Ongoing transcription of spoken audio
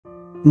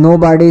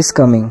Nobody is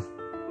coming.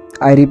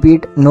 I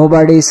repeat,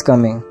 nobody is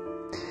coming.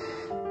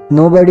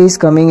 Nobody is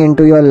coming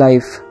into your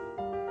life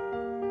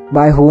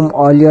by whom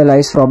all your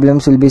life's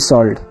problems will be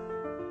solved.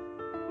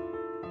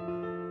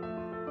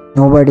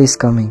 Nobody is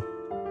coming.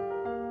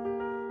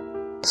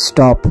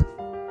 Stop.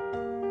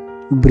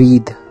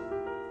 Breathe.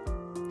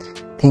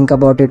 Think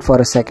about it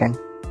for a second.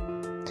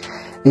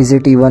 Is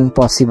it even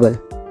possible?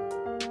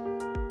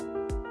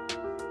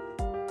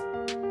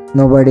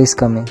 Nobody is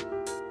coming.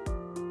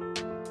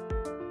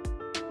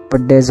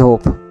 But there's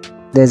hope.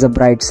 There's a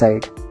bright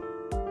side.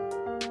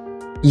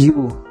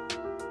 You,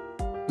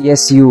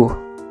 yes you,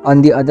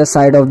 on the other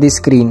side of the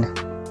screen,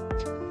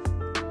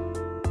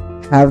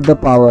 have the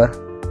power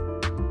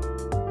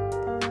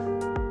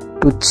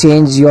to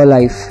change your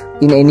life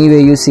in any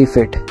way you see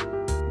fit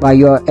by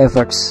your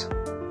efforts.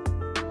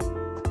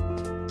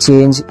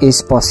 Change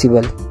is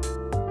possible.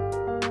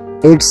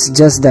 It's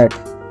just that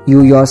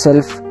you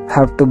yourself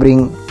have to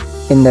bring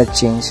in that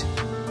change.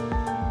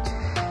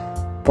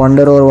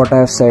 Ponder over what I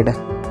have said.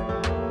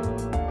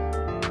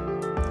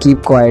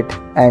 Keep quiet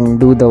and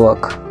do the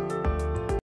work.